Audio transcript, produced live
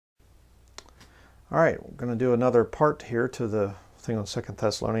All right, we're going to do another part here to the thing on 2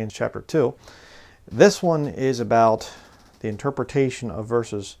 Thessalonians chapter 2. This one is about the interpretation of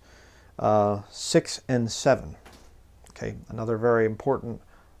verses 6 and 7. Okay, another very important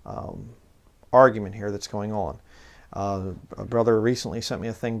argument here that's going on. A brother recently sent me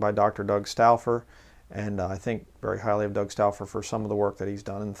a thing by Dr. Doug Stauffer, and I think very highly of Doug Stauffer for some of the work that he's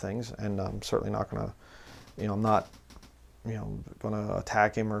done and things, and I'm certainly not going to, I'm not going to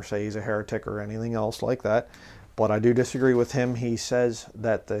attack him or say he's a heretic or anything else like that. But I do disagree with him. He says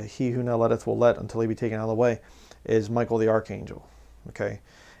that the he who now letteth will let until he be taken out of the way is Michael the Archangel. Okay,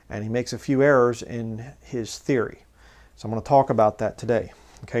 and he makes a few errors in his theory. So I'm going to talk about that today.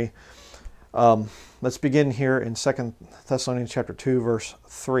 Okay, let's begin here in 2 Thessalonians chapter 2, verse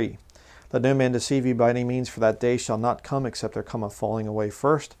 3. Let no man deceive you by any means, for that day shall not come except there come a falling away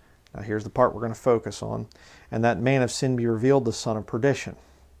first. Now here's the part we're going to focus on. And that man of sin be revealed, the son of perdition.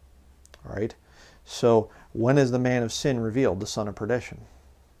 All right. So when is the man of sin revealed, the son of perdition?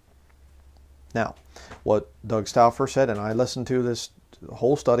 Now, what Doug Stauffer said, and I listened to this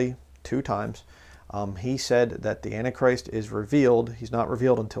whole study 2 times, he said that the Antichrist is revealed. He's not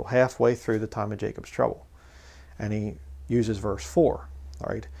revealed until halfway through the time of Jacob's trouble. And he uses verse 4.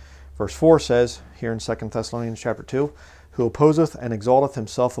 All right. Verse 4 says here in 2 Thessalonians chapter 2, who opposeth and exalteth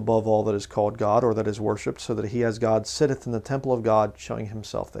himself above all that is called God, or that is worshipped, so that he as God sitteth in the temple of God, showing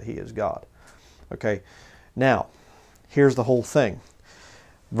himself that he is God. Okay, now, here's the whole thing.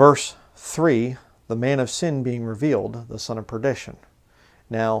 Verse 3, the man of sin being revealed, the son of perdition.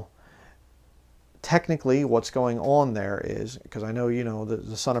 Now, technically what's going on there is, because I know,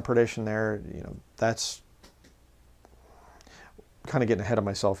 the son of perdition there, that's kind of getting ahead of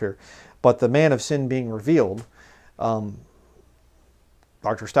myself here. But the man of sin being revealed,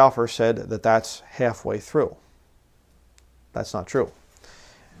 Dr. Stauffer said that that's halfway through. That's not true.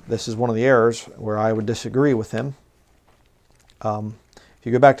 This is one of the errors where I would disagree with him. If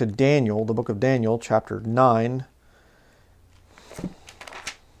you go back to Daniel, the book of Daniel, chapter 9,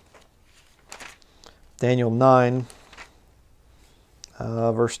 Daniel 9,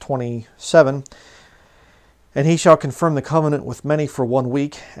 verse 27, and he shall confirm the covenant with many for 1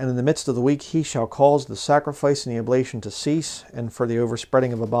 week, and in the midst of the week he shall cause the sacrifice and the oblation to cease, and for the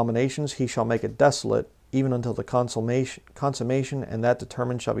overspreading of abominations he shall make it desolate, even until the consummation, and that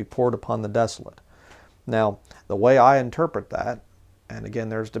determined shall be poured upon the desolate. Now, the way I interpret that, and again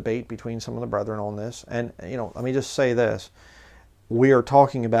there's debate between some of the brethren on this, and let me just say this, we are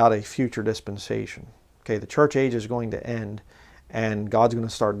talking about a future dispensation. Okay, the church age is going to end, and God's going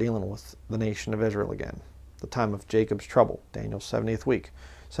to start dealing with the nation of Israel again. The time of Jacob's trouble, Daniel's 70th week.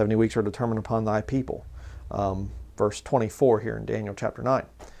 70 weeks are determined upon thy people. Verse 24 here in Daniel chapter 9.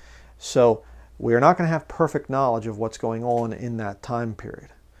 So we are not going to have perfect knowledge of what's going on in that time period.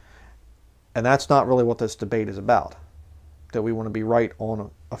 And that's not really what this debate is about, that we want to be right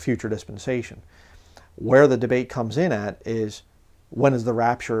on a future dispensation. Where the debate comes in at is, when is the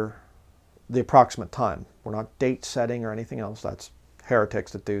rapture, the approximate time? We're not date setting or anything else. That's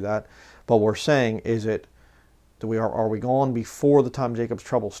heretics that do that. But we're saying, is it, are we gone before the time Jacob's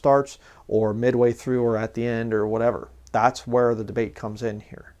trouble starts, or midway through, or at the end, or whatever? That's where the debate comes in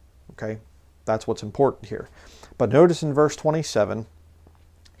here. Okay, that's what's important here. But notice in verse 27,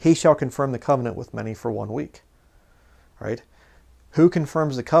 he shall confirm the covenant with many for 1 week. Right? Who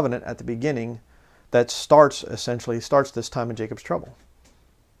confirms the covenant at the beginning that essentially starts this time of Jacob's trouble?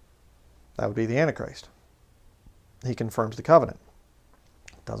 That would be the Antichrist. He confirms the covenant.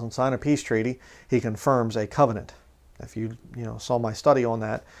 Doesn't sign a peace treaty. He confirms a covenant. If you saw my study on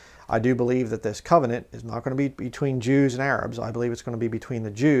that, I do believe that this covenant is not going to be between Jews and Arabs. I believe it's going to be between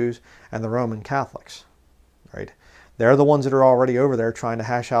the Jews and the Roman Catholics. Right? They're the ones that are already over there trying to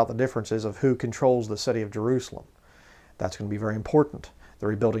hash out the differences of who controls the city of Jerusalem. That's going to be very important. The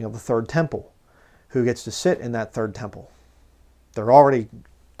rebuilding of the third temple. Who gets to sit in that third temple? They're already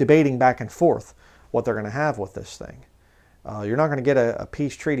debating back and forth what they're going to have with this thing. You're not going to get a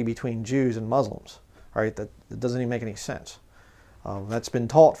peace treaty between Jews and Muslims. Right? That doesn't even make any sense. That's been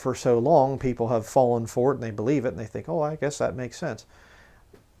taught for so long, people have fallen for it and they believe it and they think, oh, I guess that makes sense.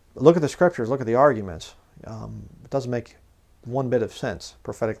 Look at the scriptures, look at the arguments. It doesn't make one bit of sense,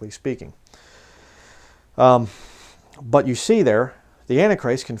 prophetically speaking. But you see there, the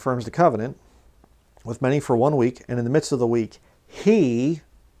Antichrist confirms the covenant with many for 1 week, and in the midst of the week, he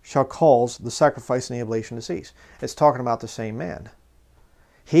shall cause the sacrifice and the oblation to cease. It's talking about the same man.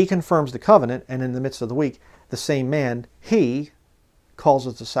 He confirms the covenant, and in the midst of the week, the same man, he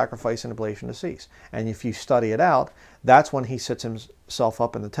causes the sacrifice and oblation to cease. And if you study it out, that's when he sits himself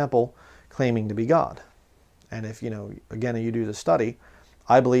up in the temple claiming to be God. And if, again, you do the study,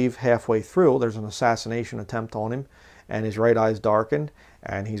 I believe halfway through there's an assassination attempt on him, and his right eye's darkened,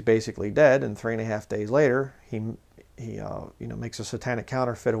 and he's basically dead. And 3.5 days later, he makes a satanic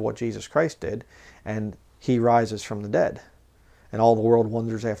counterfeit of what Jesus Christ did, and he rises from the dead, and all the world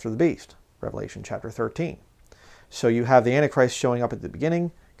wonders after the beast. Revelation chapter 13. So you have the Antichrist showing up at the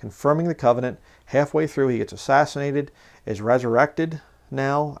beginning, confirming the covenant. Halfway through, he gets assassinated, is resurrected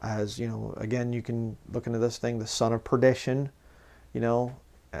now as, again, you can look into this thing, the son of perdition.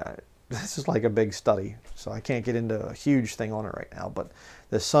 This is like a big study, so I can't get into a huge thing on it right now. But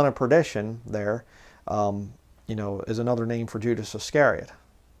the son of perdition there, is another name for Judas Iscariot.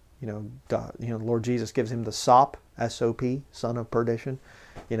 God, Lord Jesus gives him the SOP, S-O-P, son of perdition,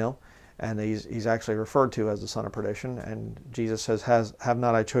 and he's actually referred to as the son of perdition. And Jesus says, have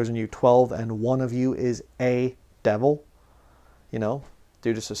not I chosen you 12, and one of you is a devil?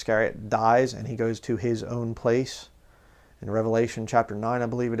 Judas Iscariot dies, and he goes to his own place. In Revelation chapter 9, I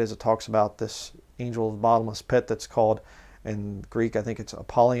believe it is, it talks about this angel of the bottomless pit that's called, in Greek, I think it's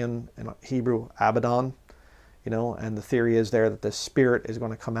Apollyon, in Hebrew, Abaddon. And the theory is there that this spirit is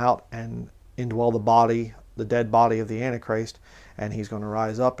going to come out and indwell the body, the dead body of the Antichrist, and he's going to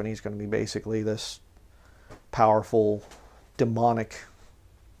rise up, and he's going to be basically this powerful, demonic,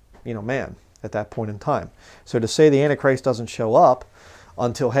 man at that point in time. So to say the Antichrist doesn't show up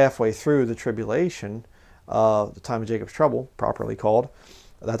until halfway through the tribulation, the time of Jacob's trouble, properly called,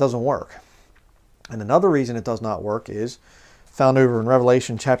 that doesn't work. And another reason it does not work is found over in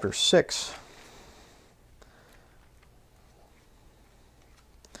Revelation chapter 6.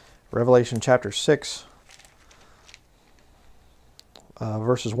 Revelation chapter 6,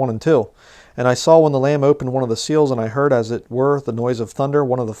 verses 1 and 2. And I saw when the Lamb opened one of the seals, and I heard as it were the noise of thunder,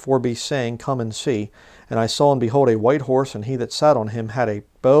 one of the four beasts saying, Come and see. And I saw and behold a white horse, and he that sat on him had a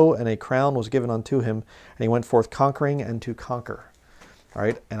bow, and a crown was given unto him, and he went forth conquering and to conquer. All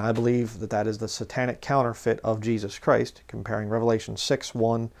right, and I believe that that is the satanic counterfeit of Jesus Christ, comparing Revelation 6,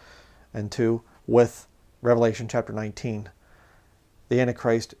 1 and 2 with Revelation chapter 19. The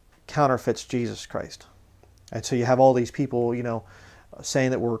Antichrist counterfeits Jesus Christ. And so you have all these people,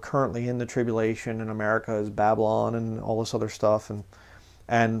 saying that we're currently in the tribulation and America is Babylon and all this other stuff.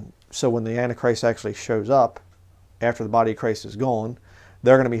 And so when the Antichrist actually shows up after the body of Christ is gone,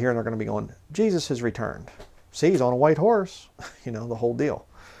 they're going to be here and they're going to be going, Jesus has returned. See, he's on a white horse, the whole deal.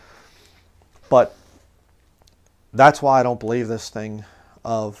 But that's why I don't believe this thing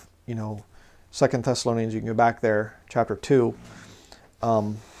of, 2 Thessalonians, you can go back there, chapter 2,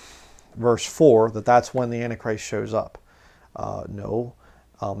 verse 4, that's when the Antichrist shows up. No,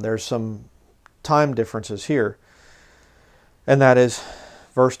 there's some time differences here. And that is,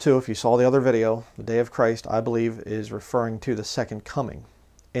 verse 2, if you saw the other video, the day of Christ, I believe, is referring to the second coming.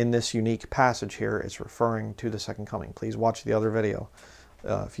 In this unique passage here, it's referring to the second coming. Please watch the other video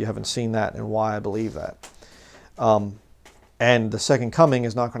if you haven't seen that and why I believe that. And the second coming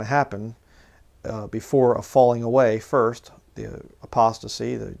is not going to happen before a falling away first, the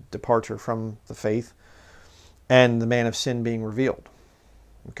apostasy, the departure from the faith, and the man of sin being revealed.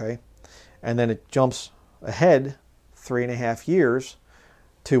 Okay? And then it jumps ahead 3.5 years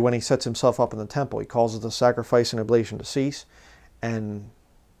to when he sets himself up in the temple. He causes the sacrifice and oblation to cease and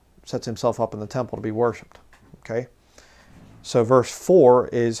sets himself up in the temple to be worshipped. Okay? So verse 4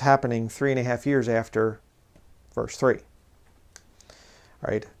 is happening 3.5 years after verse 3. All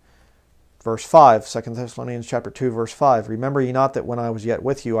right? Verse 5, 2 Thessalonians chapter 2, verse 5. Remember ye not that when I was yet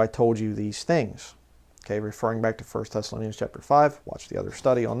with you, I told you these things. Okay, referring back to 1 Thessalonians chapter 5. Watch the other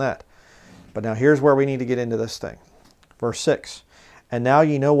study on that. But now here's where we need to get into this thing. Verse 6. And now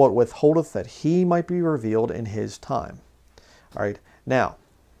ye know what withholdeth that he might be revealed in his time. All right, now,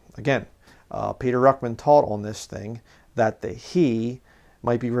 again, Peter Ruckman taught on this thing that the he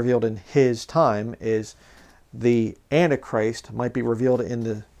might be revealed in his time is the Antichrist might be revealed in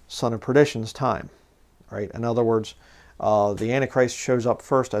the son of perdition's time. Right? In other words, the Antichrist shows up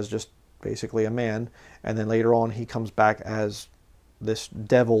first as just basically a man, and then later on he comes back as this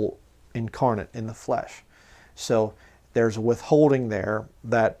devil incarnate in the flesh. So there's a withholding there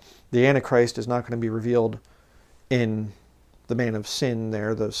that the Antichrist is not going to be revealed in the man of sin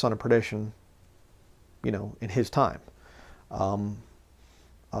there, the son of perdition, in his time.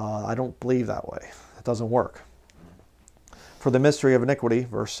 I don't believe that way. It doesn't work. For the mystery of iniquity,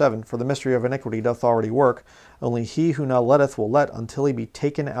 verse 7, for the mystery of iniquity doth already work, only he who now letteth will let until he be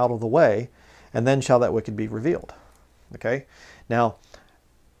taken out of the way, and then shall that wicked be revealed. Okay? Now,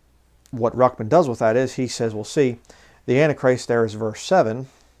 what Ruckman does with that is he says, well, see, the Antichrist there is verse 7,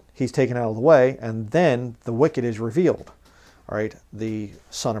 he's taken out of the way, and then the wicked is revealed. All right? The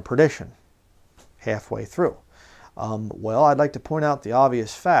son of perdition, halfway through. Well, I'd like to point out the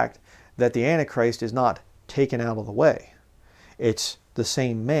obvious fact that the Antichrist is not taken out of the way. It's the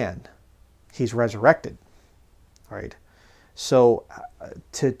same man. He's resurrected. Right? So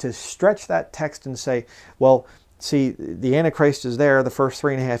to stretch that text and say, well, see, the Antichrist is there the first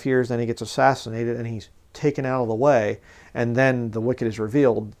 3.5 years, then he gets assassinated and he's taken out of the way, and then the wicked is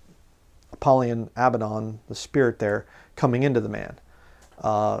revealed, Apollyon, Abaddon, the spirit there, coming into the man.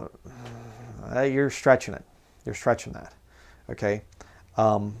 You're stretching it. You're stretching that. Okay?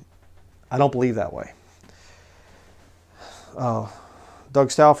 I don't believe that way. Doug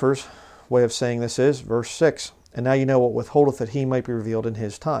Stauffer's way of saying this is, verse 6, and now you know what withholdeth that he might be revealed in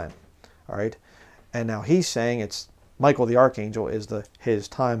his time. All right? And now he's saying it's Michael the archangel is his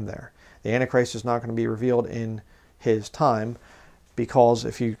time there. The Antichrist is not going to be revealed in his time, because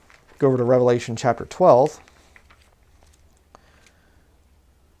if you go over to Revelation chapter 12,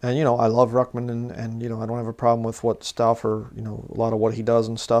 and I love Ruckman, and I don't have a problem with what Stauffer, a lot of what he does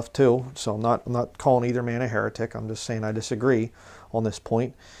and stuff too. So I'm not calling either man a heretic. I'm just saying I disagree on this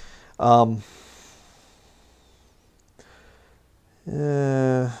point.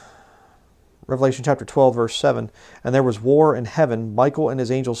 Revelation chapter 12, verse 7, and there was war in heaven. Michael and his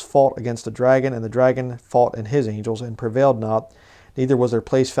angels fought against the dragon, and the dragon fought and his angels, and prevailed not, neither was their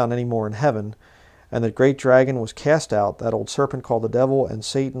place found any more in heaven. And the great dragon was cast out, that old serpent called the devil and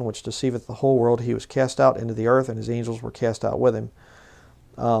Satan, which deceiveth the whole world. He was cast out into the earth, and his angels were cast out with him.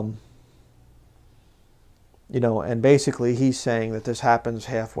 And basically he's saying that this happens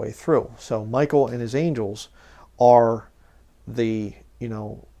halfway through. So Michael and his angels are the,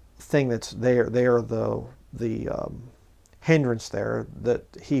 thing that's there. They are the hindrance there that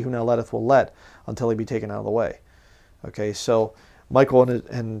he who now letteth will let until he be taken out of the way. Okay, so Michael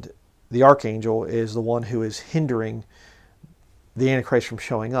and the archangel is the one who is hindering the Antichrist from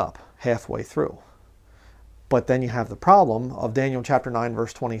showing up halfway through. But then you have the problem of Daniel chapter 9,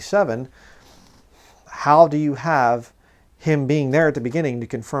 verse 27. How do you have him being there at the beginning to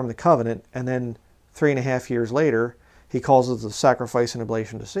confirm the covenant, and then 3.5 years later, he causes the sacrifice and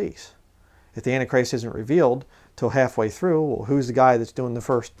oblation to cease? If the Antichrist isn't revealed till halfway through, well, who's the guy that's doing the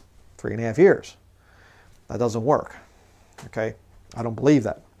first 3.5 years? That doesn't work. Okay? I don't believe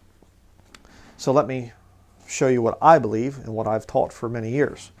that. So let me show you what I believe and what I've taught for many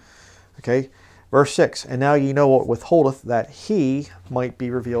years. Okay? Verse 6, and now ye know what withholdeth that he might be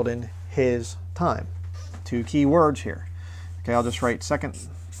revealed in his time. 2 key words here. Okay, I'll just write 2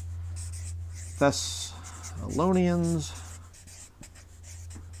 Thessalonians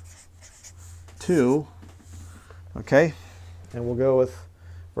 2. Okay, and we'll go with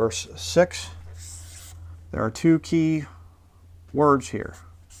verse 6. There are 2 key words here.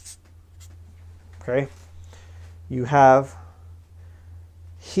 Okay, you have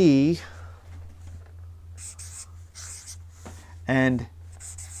he and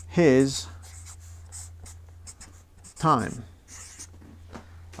his time.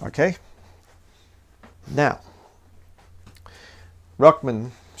 Okay, now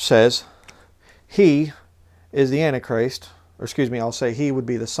Ruckman says he is the Antichrist, or excuse me, I'll say he would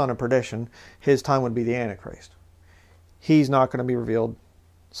be the son of perdition. His time would be the Antichrist. He's not going to be revealed.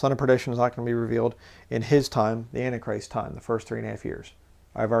 Son of perdition is not going to be revealed in his time, the Antichrist time, the first 3.5 years.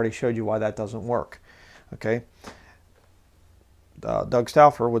 I've already showed you why that doesn't work. Okay. Doug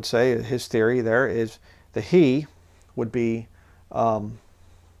Stauffer would say his theory there is the he would be the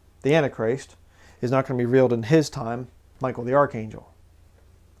Antichrist is not going to be revealed in his time, Michael the archangel.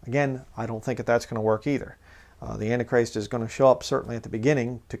 Again, I don't think that that's going to work either. The Antichrist is going to show up certainly at the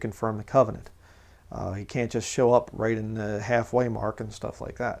beginning to confirm the covenant. He can't just show up right in the halfway mark and stuff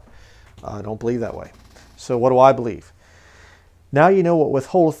like that. I don't believe that way. So what do I believe? Now you know what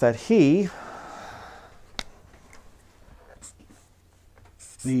withholdeth that he,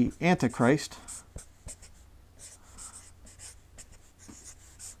 the Antichrist,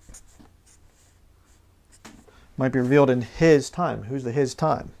 might be revealed in his time. Who's the his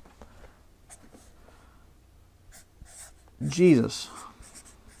time? Jesus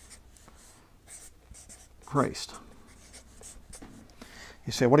Christ.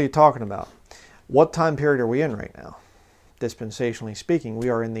 You say, what are you talking about? What time period are we in right now? Dispensationally speaking, we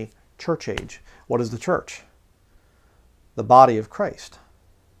are in the church age. What is the church? The body of Christ.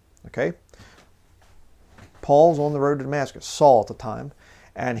 Okay? Paul's on the road to Damascus, Saul at the time,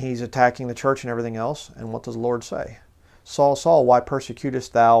 and he's attacking the church and everything else. And what does the Lord say? Saul, Saul, why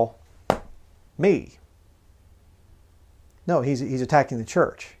persecutest thou me? No, he's attacking the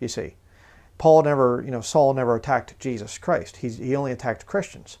church, you see. Saul never attacked Jesus Christ. He only attacked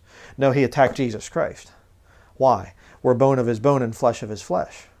Christians. No, he attacked Jesus Christ. Why? We're bone of his bone and flesh of his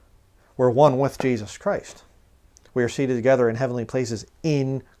flesh. We're one with Jesus Christ. We are seated together in heavenly places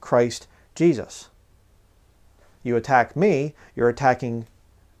in Christ Jesus. You attack me, you're attacking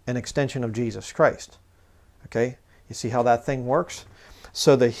an extension of Jesus Christ. Okay? You see how that thing works?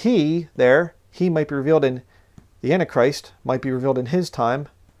 So the he there, he might be revealed in the Antichrist, might be revealed in his time,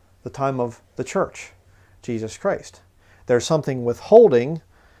 the time of the church, Jesus Christ. There's something withholding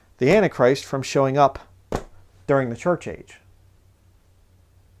the Antichrist from showing up during the church age.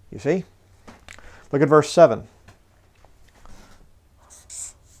 You see? Look at verse 7.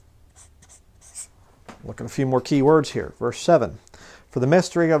 Look at a few more key words here. Verse 7. For the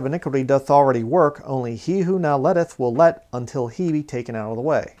mystery of iniquity doth already work, only he who now letteth will let until he be taken out of the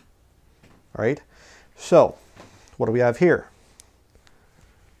way. All right? So, what do we have here?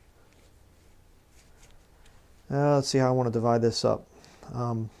 Let's see how I want to divide this up.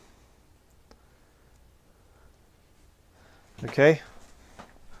 Okay.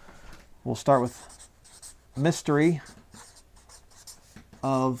 We'll start with mystery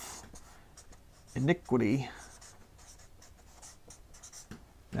of iniquity.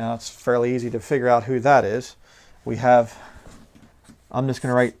 Now it's fairly easy to figure out who that is. We have, I'm just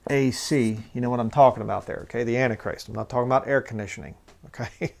going to write AC. You know what I'm talking about there, okay? The Antichrist. I'm not talking about air conditioning,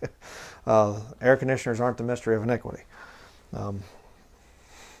 okay? Air conditioners aren't the mystery of iniquity.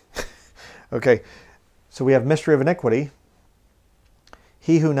 Okay, so we have mystery of iniquity.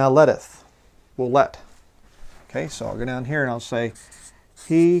 He who now letteth will let. Okay, so I'll go down here and I'll say,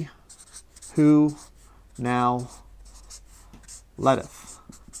 he who now letteth.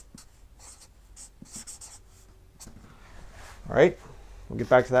 All right, we'll get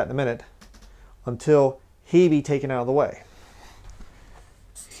back to that in a minute. Until he be taken out of the way.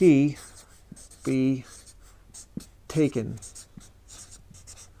 He be taken,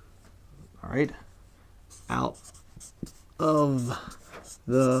 all right, out of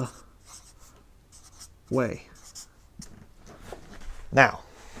the way. Now,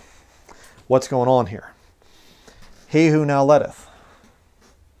 what's going on here? He who now letteth.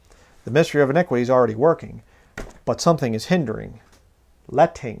 The mystery of iniquity is already working, but something is hindering.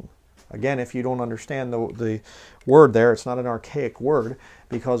 Letting. Again, if you don't understand the word there, it's not an archaic word,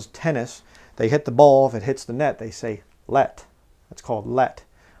 because tennis, they hit the ball, if it hits the net, they say let. That's called let.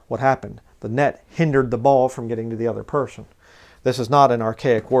 What happened? The net hindered the ball from getting to the other person. This is not an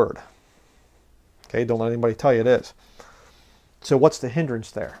archaic word. Okay, don't let anybody tell you it is. So what's the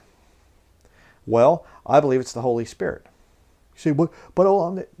hindrance there? Well, I believe it's the Holy Spirit. You see, but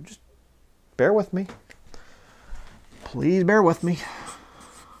just bear with me. Please bear with me.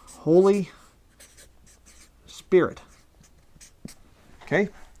 Holy Spirit. Okay?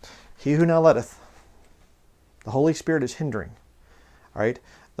 He who now letteth. The Holy Spirit is hindering. All right?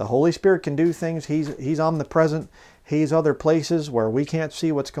 The Holy Spirit can do things. He's omnipresent. He's other places where we can't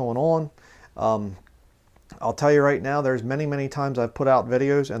see what's going on. I'll tell you right now, there's many times I've put out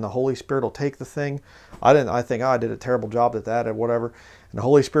videos and the Holy Spirit will take the thing. I think, I did a terrible job at that or whatever. And the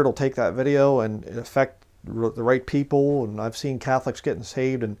Holy Spirit will take that video and it affect the right people. And I've seen Catholics getting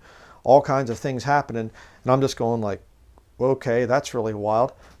saved and all kinds of things happening. And I'm just going like, okay, that's really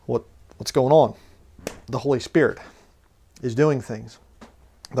wild. What's going on? The Holy Spirit is doing things.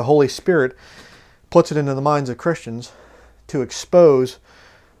 The Holy Spirit puts it into the minds of Christians to expose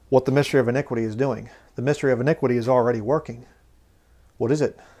what the mystery of iniquity is doing. The mystery of iniquity is already working. What is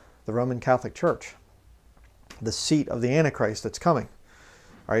it? The Roman Catholic Church. The seat of the Antichrist that's coming.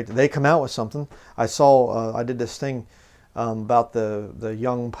 All right, they come out with something. I saw, I did this thing about the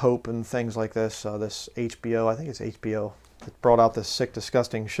young Pope and things like this. This HBO, I think it's HBO, that brought out this sick,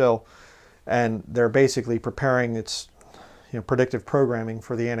 disgusting show. And they're basically preparing its predictive programming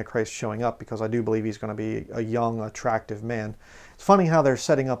for the Antichrist showing up, because I do believe he's going to be a young, attractive man. It's funny how they're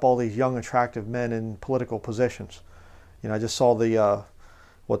setting up all these young, attractive men in political positions. I just saw the,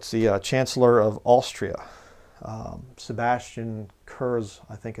 Chancellor of Austria, Sebastian Kurz,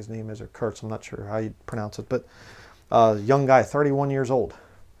 I think his name is, or Kurz, I'm not sure how you pronounce it, but young guy, 31 years old,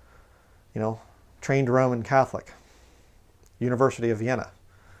 trained Roman Catholic, University of Vienna.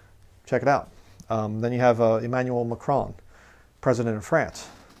 Check it out. Then you have Emmanuel Macron, President of France,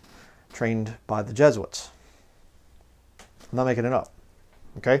 trained by the Jesuits. I'm not making it up.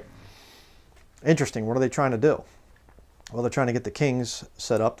 Okay? Interesting. What are they trying to do? Well, they're trying to get the kings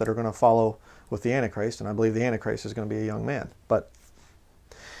set up that are going to follow with the Antichrist, and I believe the Antichrist is going to be a young man.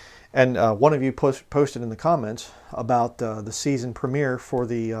 And one of you posted in the comments about the season premiere for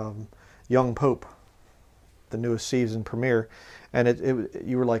the young Pope, the newest season premiere, and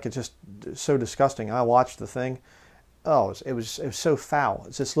you were like, it's just so disgusting. I watched the thing. Oh, it was so foul.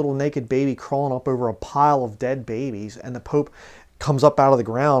 It's this little naked baby crawling up over a pile of dead babies, and the Pope comes up out of the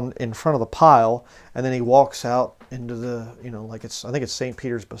ground in front of the pile, and then he walks out into the, like I think it's St.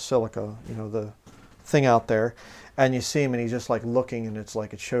 Peter's Basilica, the thing out there, and you see him and he's just like looking, and it's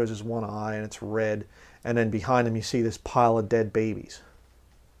like it shows his one eye and it's red, and then behind him you see this pile of dead babies.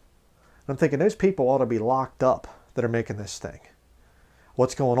 I'm thinking those people ought to be locked up that are making this thing.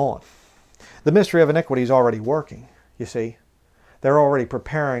 What's going on? The mystery of iniquity is already working, you see. They're already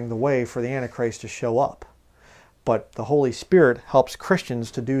preparing the way for the Antichrist to show up. But the Holy Spirit helps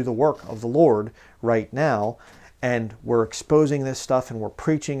Christians to do the work of the Lord right now, and we're exposing this stuff and we're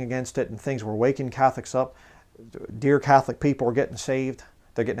preaching against it and things. We're waking Catholics up. Dear Catholic people are getting saved.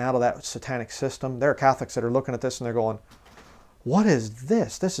 They're getting out of that satanic system. There are Catholics that are looking at this and they're going, what is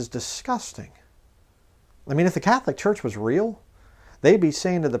this? This is disgusting. I mean, if the Catholic Church was real, they'd be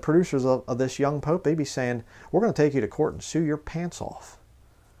saying to the producers of this young pope, they'd be saying, we're going to take you to court and sue your pants off.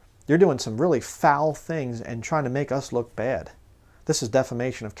 You're doing some really foul things and trying to make us look bad. This is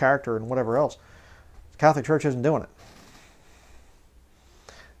defamation of character and whatever else. The Catholic Church isn't doing it.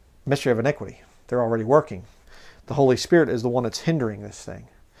 Mystery of iniquity. They're already working. The Holy Spirit is the one that's hindering this thing.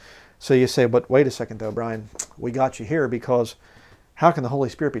 So you say, but wait a second though, Brian. We got you here because how can the Holy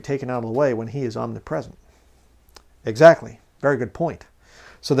Spirit be taken out of the way when He is omnipresent? Exactly. Very good point.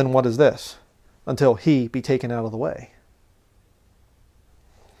 So then what is this? Until He be taken out of the way.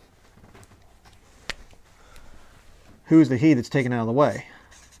 Who's the He that's taken out of the way?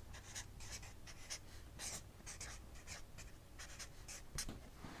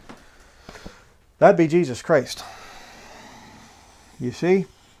 That'd be Jesus Christ. You see?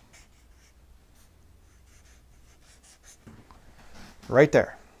 Right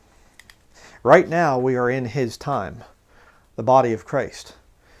there. Right now we are in His time, the body of Christ,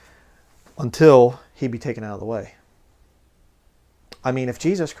 until He be taken out of the way. I mean, if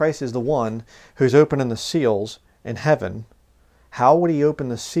Jesus Christ is the one who's opening the seals in heaven, how would He open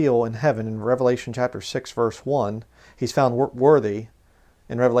the seal in heaven in Revelation chapter 6 verse 1? He's found worthy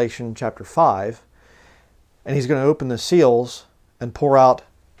in Revelation chapter 5, and He's going to open the seals and pour out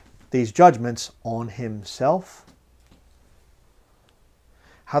these judgments on Himself?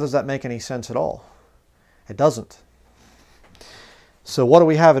 How does that make any sense at all? It doesn't. So what do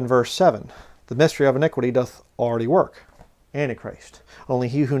we have in verse 7? The mystery of iniquity doth already work. Antichrist. Only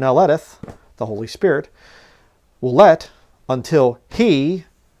He who now letteth, the Holy Spirit, will let until He,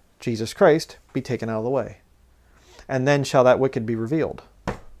 Jesus Christ, be taken out of the way. And then shall that wicked be revealed.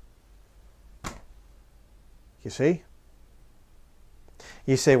 You see?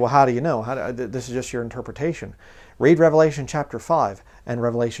 You say, well, how do you know? This is just your interpretation. Read Revelation chapter 5 and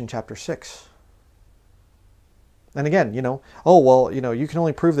Revelation chapter 6. And again, oh, well, you can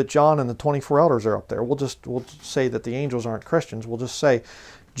only prove that John and the 24 elders are up there. We'll say that the angels aren't Christians. We'll just say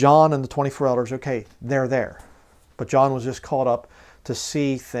John and the 24 elders, okay, they're there. But John was just caught up to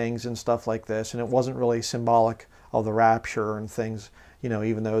see things and stuff like this, and it wasn't really symbolic of the rapture and things,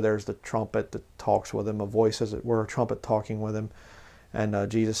 even though there's the trumpet that talks with him, a voice as it were, a trumpet talking with him.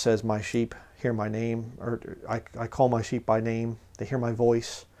 And Jesus says, my sheep hear my name, or I call my sheep by name. They hear my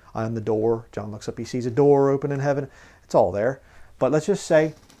voice. I am the door. John looks up, he sees a door open in heaven. It's all there. But let's just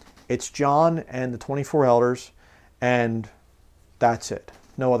say it's John and the 24 elders, and that's it.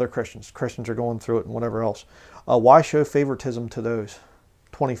 No other Christians. Christians are going through it and whatever else. Why show favoritism to those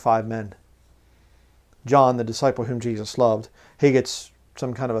 25 men? John, the disciple whom Jesus loved, he gets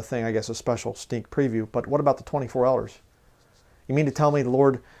some kind of a thing, I guess a special sneak preview. But what about the 24 elders? You mean to tell me the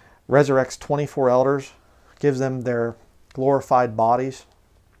Lord resurrects 24 elders, gives them their glorified bodies?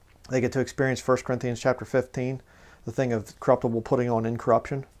 They get to experience 1 Corinthians chapter 15, the thing of corruptible putting on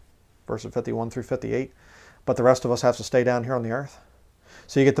incorruption, verses 51 through 58. But the rest of us have to stay down here on the earth.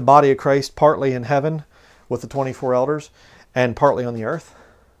 So you get the body of Christ partly in heaven with the 24 elders and partly on the earth.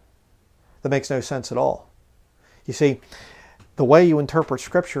 That makes no sense at all. You see, the way you interpret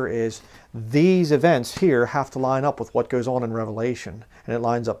Scripture is these events here have to line up with what goes on in Revelation, and it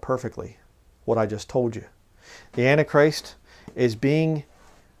lines up perfectly, what I just told you. The Antichrist is being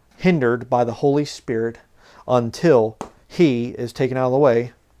hindered by the Holy Spirit until He is taken out of the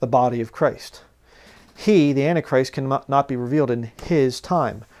way, the body of Christ. He, the Antichrist, cannot be revealed in His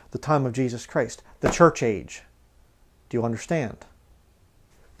time, the time of Jesus Christ, the church age. Do you understand?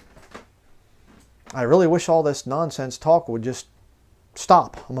 I really wish all this nonsense talk would just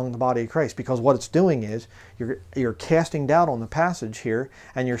stop among the body of Christ, because what it's doing is you're casting doubt on the passage here,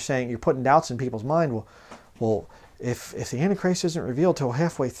 and you're saying, you're putting doubts in people's mind. Well, if the Antichrist isn't revealed till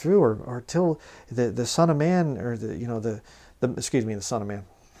halfway through, or till the Son of Man, or the Son of Man,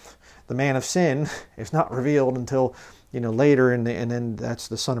 the man of sin is not revealed until later, and then that's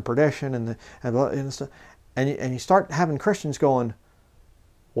the son of perdition, and you start having Christians going,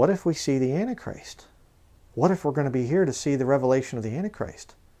 what if we see the Antichrist? What if we're going to be here to see the revelation of the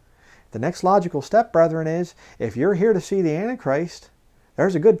Antichrist? The next logical step, brethren, is if you're here to see the Antichrist,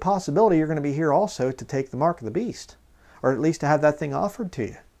 there's a good possibility you're going to be here also to take the mark of the beast, or at least to have that thing offered to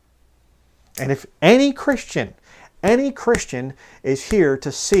you. And if any Christian is here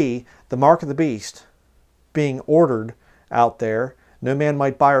to see the mark of the beast being ordered out there, no man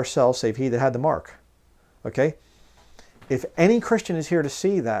might buy or sell save he that had the mark. Okay? If any Christian is here to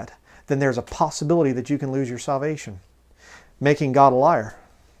see that, then there's a possibility that you can lose your salvation, making God a liar.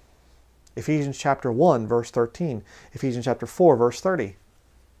 Ephesians chapter 1, verse 13. Ephesians chapter 4, verse 30.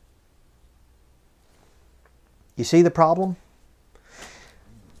 You see the problem?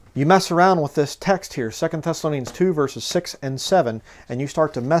 You mess around with this text here, 2 Thessalonians 2, verses 6 and 7, and you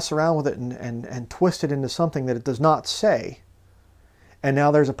start to mess around with it and twist it into something that it does not say. And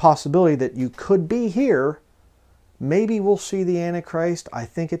now there's a possibility that you could be here. Maybe we'll see the Antichrist. I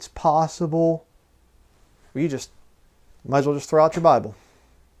think it's possible. Well, you might as well just throw out your Bible.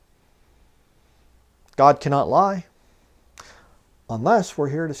 God cannot lie unless we're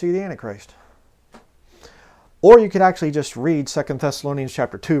here to see the Antichrist. Or you could actually just read 2 Thessalonians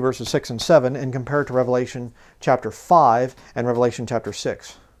chapter 2, verses 6 and 7 and compare it to Revelation chapter 5 and Revelation chapter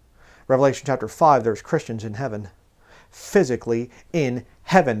 6. Revelation chapter 5, there's Christians in heaven. Physically in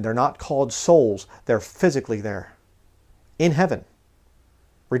heaven. They're not called souls. They're physically there. In heaven.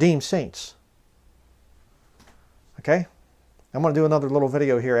 Redeemed saints. Okay? I'm going to do another little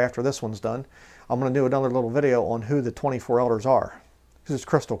video here after this one's done. I'm going to do another little video on who the 24 elders are. Because it's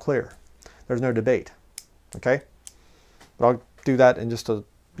crystal clear. There's no debate. Okay? But I'll do that in just a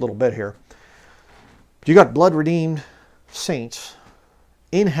little bit here. You got blood-redeemed saints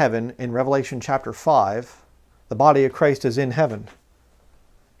in heaven in Revelation chapter 5. The body of Christ is in heaven.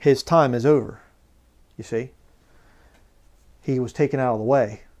 His time is over. You see? He was taken out of the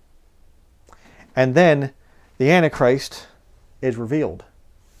way. And then the Antichrist is revealed.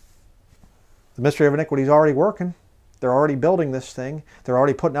 The mystery of iniquity is already working. They're already building this thing. They're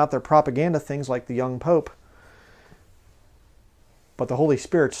already putting out their propaganda things like the young pope. But the Holy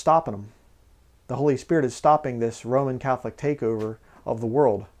Spirit's stopping them. The Holy Spirit is stopping this Roman Catholic takeover of the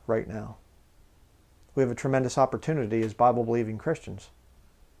world right now. We have a tremendous opportunity as Bible-believing Christians.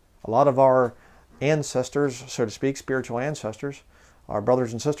 A lot of our ancestors, so to speak, spiritual ancestors, our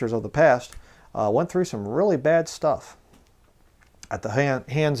brothers and sisters of the past, went through some really bad stuff at the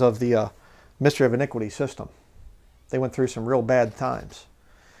hands of the mystery of iniquity system. They went through some real bad times.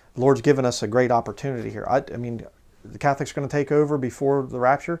 The Lord's given us a great opportunity here. I mean, the Catholics going to take over before the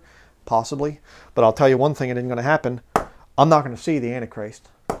rapture? Possibly. But I'll tell you one thing, it isn't going to happen. I'm not going to see the Antichrist.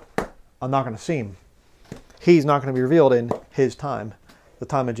 I'm not going to see him. He's not going to be revealed in his time, the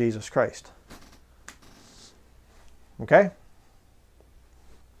time of Jesus Christ. Okay?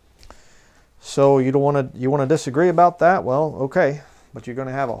 So you want to disagree about that? Well, okay. But you're going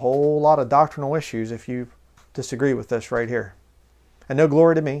to have a whole lot of doctrinal issues if you disagree with this right here. And no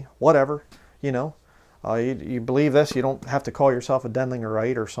glory to me. Whatever. You know. You believe this, you don't have to call yourself a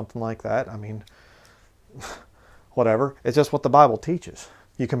Denlingerite or something like that. I mean, whatever. It's just what the Bible teaches.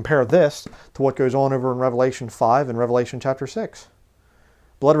 You compare this to what goes on over in Revelation 5 and Revelation chapter 6.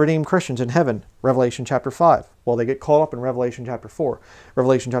 Blood-redeemed Christians in heaven, Revelation chapter 5. Well, they get caught up in Revelation chapter 4.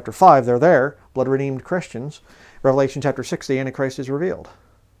 Revelation chapter 5, they're there, blood-redeemed Christians. Revelation chapter 6, the Antichrist is revealed.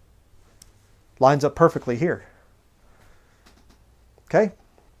 Lines up perfectly here. Okay?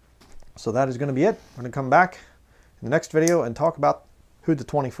 So that is going to be it. I'm going to come back in the next video and talk about who the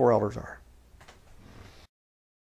 24 elders are.